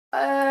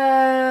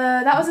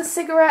That was a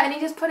cigarette and he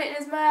just put it in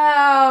his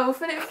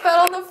mouth and it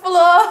fell on the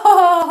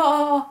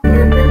floor. Are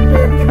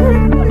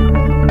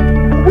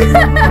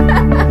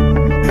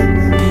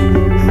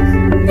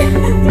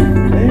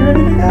you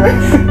ready to go?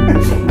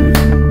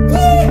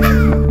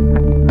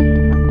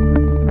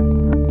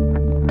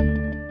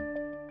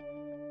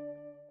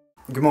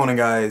 Good morning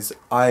guys,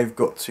 I've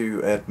got to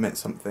admit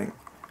something.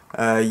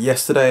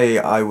 Yesterday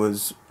I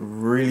was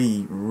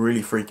really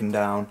freaking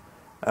down,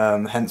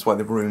 hence why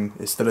the room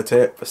is still a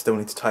tip. I still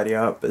need to tidy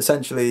up. But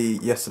essentially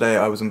yesterday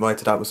I was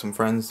invited out with some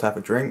friends to have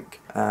a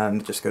drink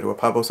and just go to a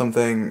pub or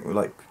something,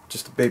 like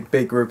just a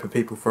big group of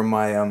people from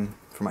my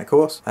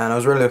course, and I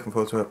was really looking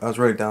forward to it. I was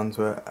really down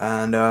to it,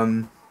 and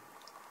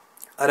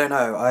I don't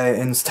know,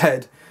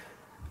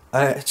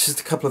 just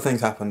a couple of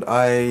things happened.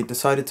 I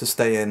decided to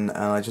stay in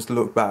and I just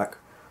looked back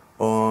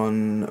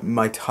on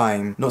my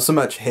time, not so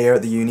much here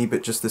at the uni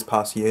but just this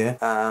past year,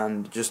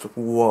 and just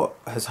what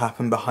has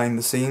happened behind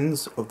the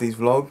scenes of these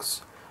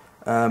vlogs.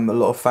 A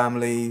lot of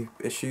family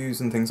issues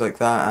and things like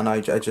that, and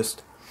I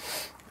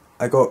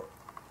got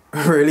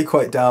really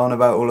quite down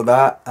about all of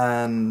that,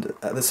 and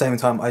at the same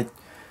time I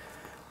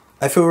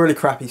feel really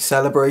crappy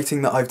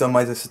celebrating that I've done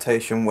my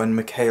dissertation when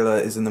Michaela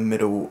is in the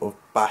middle of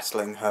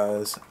battling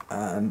hers.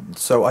 And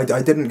so I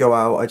didn't go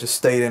out, I just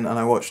stayed in and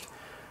I watched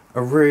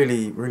a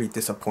really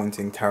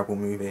disappointing, terrible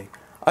movie.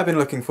 I've been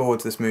looking forward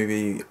to this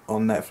movie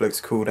on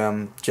Netflix called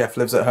Jeff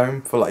Lives at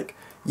Home for like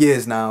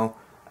years now,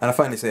 and I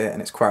finally see it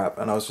and it's crap,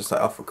 and I was just like,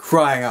 oh, for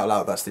crying out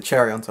loud, that's the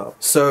cherry on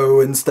top.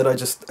 So instead I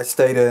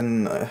stayed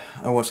in, I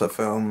watched that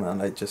film,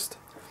 and I don't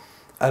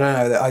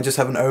know, I just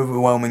have an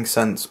overwhelming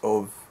sense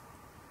of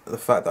the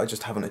fact that I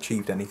just haven't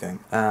achieved anything.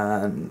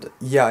 And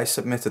yeah, I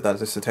submitted that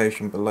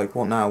dissertation, but like,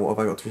 what now? What have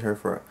I got to show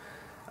for it?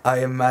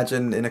 I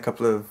imagine in a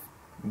couple of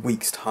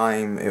weeks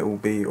time it will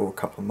be, or a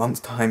couple of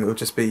months time, it will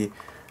just be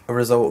a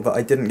result that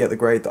I didn't get the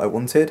grade that I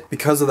wanted.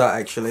 Because of that,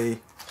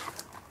 actually,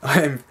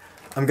 I'm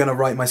gonna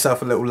write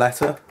myself a little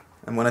letter,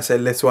 and when I say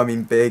little I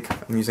mean big.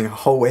 I'm using a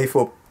whole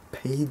A4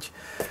 page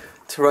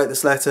to write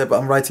this letter, but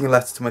I'm writing a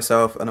letter to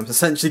myself, and I'm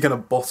essentially gonna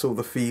bottle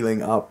the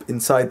feeling up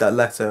inside that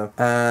letter,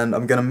 and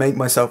I'm gonna make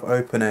myself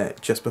open it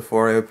just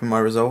before I open my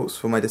results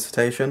for my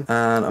dissertation,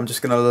 and I'm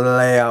just gonna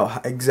lay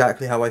out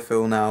exactly how I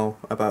feel now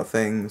about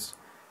things.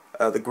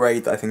 The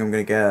grade that I think I'm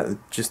going to get,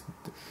 just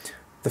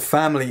the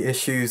family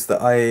issues that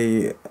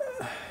I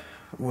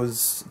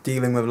was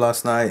dealing with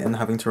last night and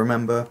having to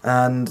remember,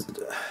 and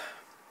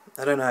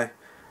I don't know,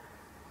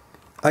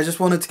 I just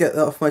wanted to get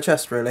that off my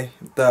chest really,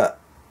 that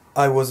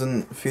I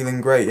wasn't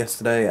feeling great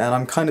yesterday, and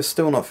I'm kind of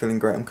still not feeling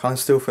great. I'm kind of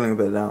still feeling a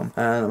bit down,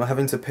 and I'm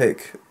having to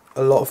pick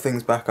a lot of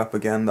things back up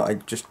again that I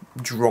just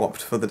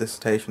dropped for the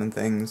dissertation and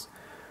things.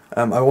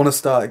 I want to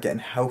start getting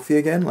healthy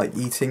again, like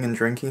eating and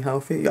drinking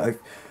healthy.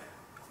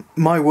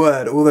 My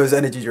word, all those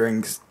energy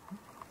drinks,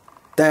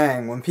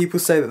 dang, when people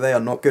say that they are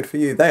not good for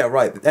you, they are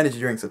right. The energy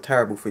drinks are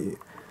terrible for you,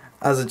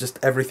 as are just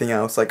everything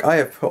else. Like, I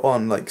have put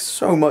on like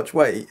so much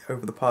weight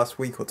over the past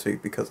week or two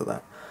because of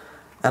that,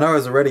 and I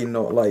was already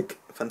not like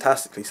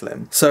fantastically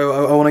slim.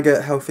 So I want to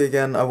get healthy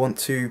again. I want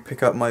to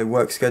pick up my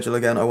work schedule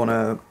again. I want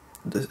to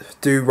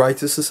do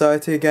Writers'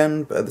 Society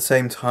again, but at the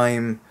same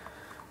time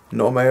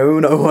not on my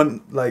own. I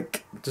want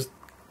like just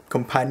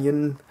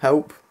companion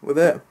help with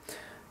it.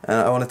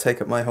 I want to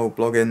take up my whole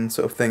blogging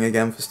sort of thing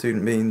again for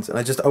Student Beans, and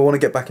I want to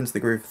get back into the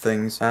groove of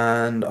things,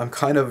 and I'm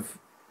kind of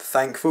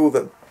thankful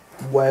that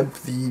Webb,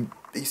 the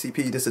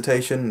ECP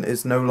dissertation,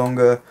 is no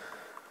longer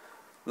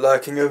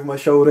lurking over my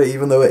shoulder,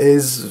 even though it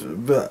is,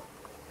 but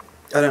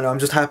I don't know, I'm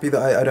just happy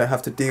that I don't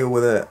have to deal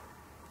with it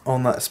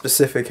on that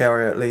specific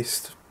area at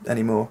least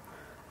anymore,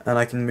 and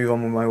I can move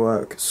on with my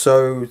work.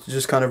 So to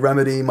just kind of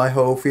remedy my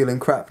whole feeling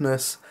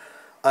crapness,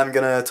 I'm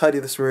gonna tidy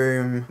this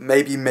room,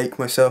 maybe make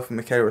myself and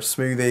Michaela a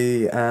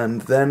smoothie,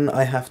 and then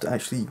I have to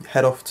actually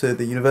head off to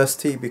the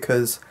university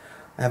because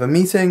I have a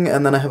meeting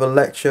and then I have a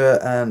lecture,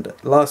 and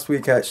last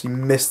week I actually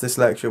missed this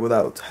lecture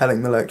without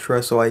telling the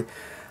lecturer, so I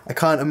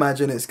can't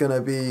imagine it's gonna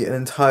be an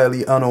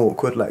entirely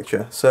unawkward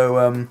lecture.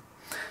 So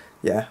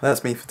yeah,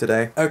 that's me for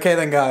today. Okay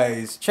then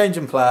guys, change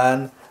in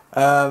plan.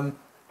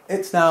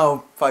 It's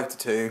now 5 to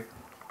 2.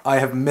 I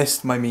have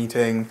missed my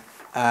meeting,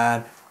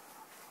 and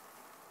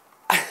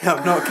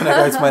I'm not going to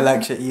go to my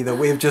lecture either.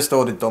 We've just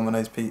ordered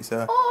Domino's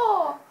pizza.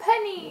 Oh,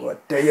 penny!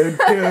 What are you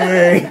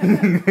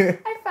doing?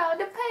 I found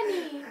a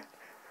penny!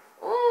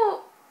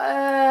 Oh,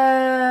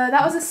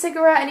 that was a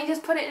cigarette and he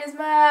just put it in his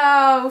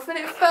mouth and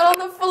it fell on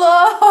the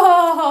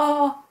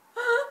floor!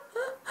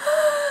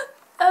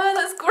 Oh,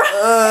 that's gross!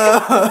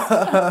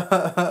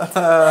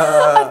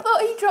 I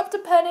thought he dropped a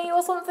penny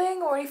or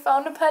something, or he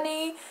found a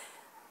penny,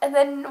 and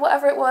then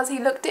whatever it was, he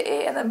looked at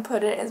it and then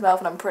put it in his mouth,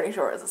 and I'm pretty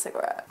sure it was a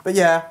cigarette. But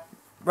yeah,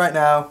 right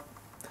now,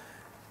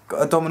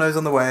 got a Domino's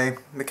on the way.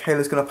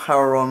 Michaela's going to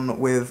power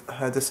on with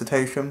her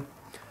dissertation.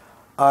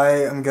 I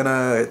am going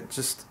to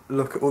just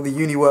look at all the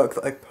uni work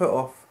that I put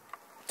off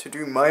to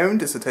do my own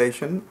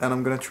dissertation, and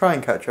I'm going to try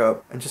and catch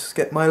up and just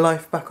get my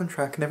life back on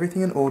track and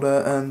everything in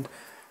order, and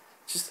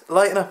just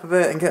lighten up a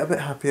bit and get a bit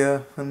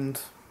happier, and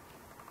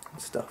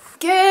and stuff.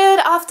 Good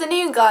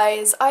afternoon,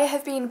 guys. I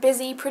have been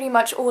busy pretty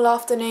much all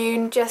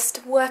afternoon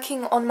just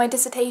working on my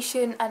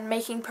dissertation and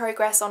making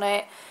progress on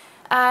it.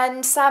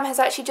 And Sam has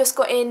actually just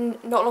got in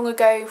not long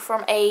ago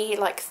from a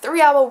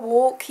 3-hour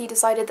walk. He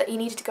decided that he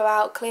needed to go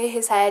out, clear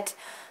his head,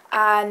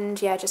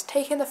 and yeah, just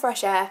take in the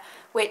fresh air,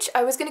 which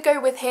I was going to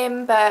go with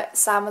him, but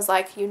Sam was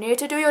like, you need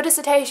to do your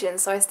dissertation,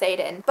 so I stayed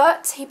in.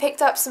 But he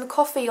picked up some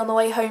coffee on the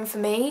way home for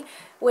me,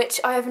 which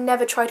I have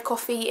never tried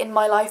coffee in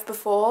my life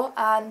before,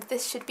 and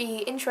this should be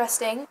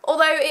interesting.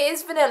 Although it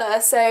is vanilla,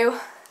 so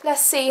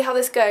let's see how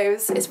this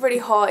goes. It's really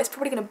hot, it's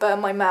probably going to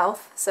burn my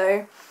mouth, so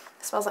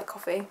it smells like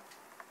coffee.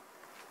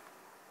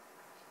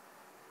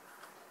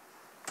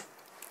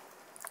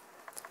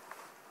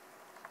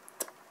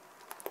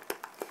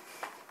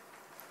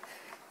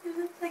 It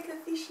looks like a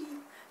fishy.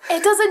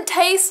 It doesn't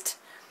taste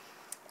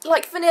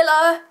like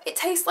vanilla, it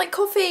tastes like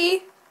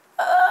coffee.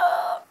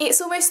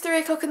 It's almost 3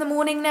 o'clock in the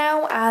morning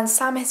now and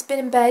Sam has been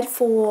in bed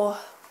for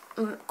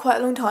quite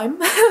a long time.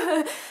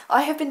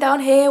 I have been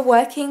down here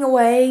working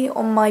away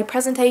on my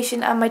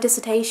presentation and my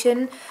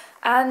dissertation,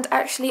 and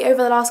actually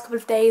over the last couple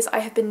of days I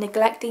have been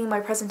neglecting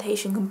my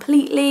presentation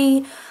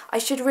completely. I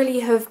should really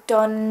have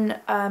done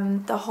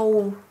the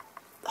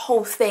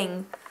whole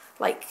thing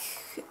like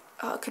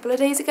a couple of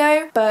days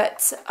ago,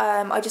 but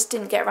I just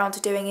didn't get around to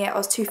doing it. I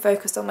was too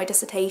focused on my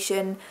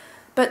dissertation.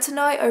 But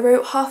tonight I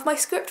wrote half my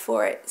script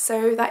for it,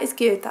 so that is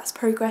good, that's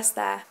progress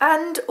there.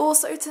 And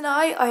also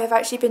tonight I have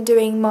actually been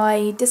doing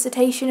my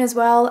dissertation as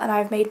well, and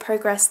I've made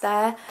progress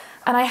there.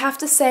 And I have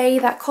to say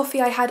that coffee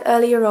I had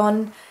earlier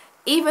on,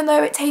 even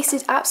though it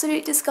tasted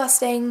absolutely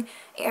disgusting,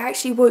 it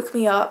actually woke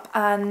me up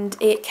and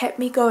it kept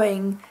me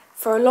going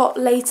for a lot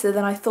later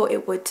than I thought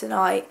it would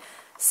tonight.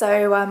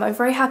 So I'm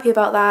very happy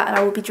about that, and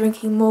I will be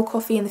drinking more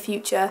coffee in the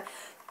future,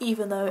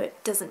 even though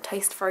it doesn't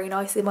taste very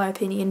nice in my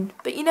opinion.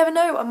 But you never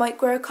know, I might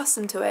grow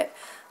accustomed to it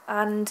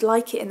and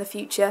like it in the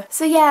future.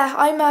 So yeah,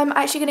 I'm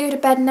actually going to go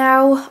to bed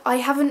now. I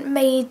haven't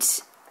made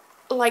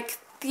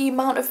the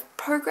amount of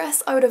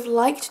progress I would have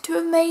liked to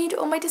have made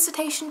on my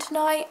dissertation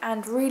tonight,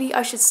 and really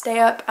I should stay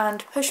up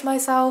and push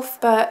myself,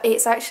 but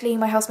it's actually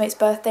my housemate's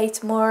birthday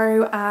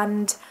tomorrow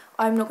and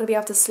I'm not going to be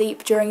able to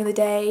sleep during the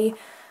day,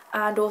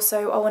 and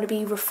also I want to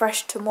be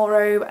refreshed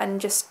tomorrow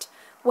and just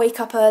wake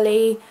up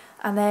early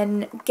and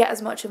then get as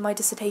much of my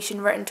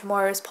dissertation written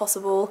tomorrow as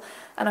possible,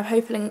 and I'm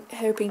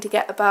hoping to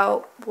get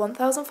about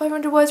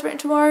 1,500 words written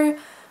tomorrow.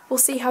 We'll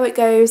see how it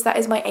goes, that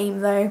is my aim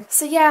though.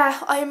 So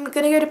yeah, I'm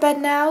gonna go to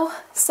bed now,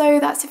 so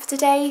that's it for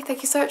today.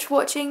 Thank you so much for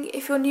watching.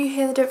 If you're new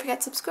here then don't forget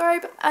to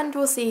subscribe, and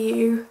we'll see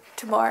you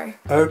tomorrow.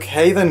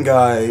 Okay then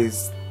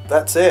guys,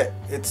 that's it,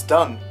 it's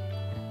done.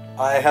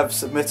 I have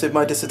submitted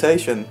my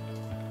dissertation.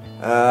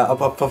 I'll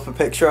pop a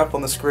picture up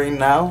on the screen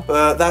now,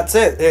 but that's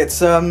it, it's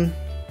done.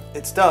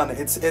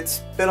 It's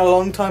been a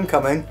long time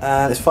coming,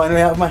 and it's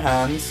finally out of my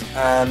hands,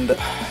 and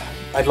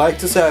I'd like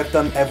to say I've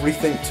done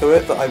everything to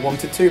it that I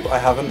wanted to, but I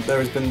haven't. There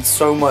has been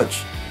so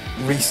much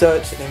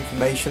research and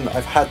information that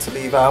I've had to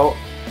leave out.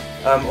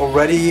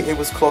 Already it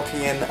was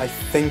clocking in, I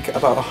think,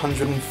 about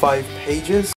 105 pages.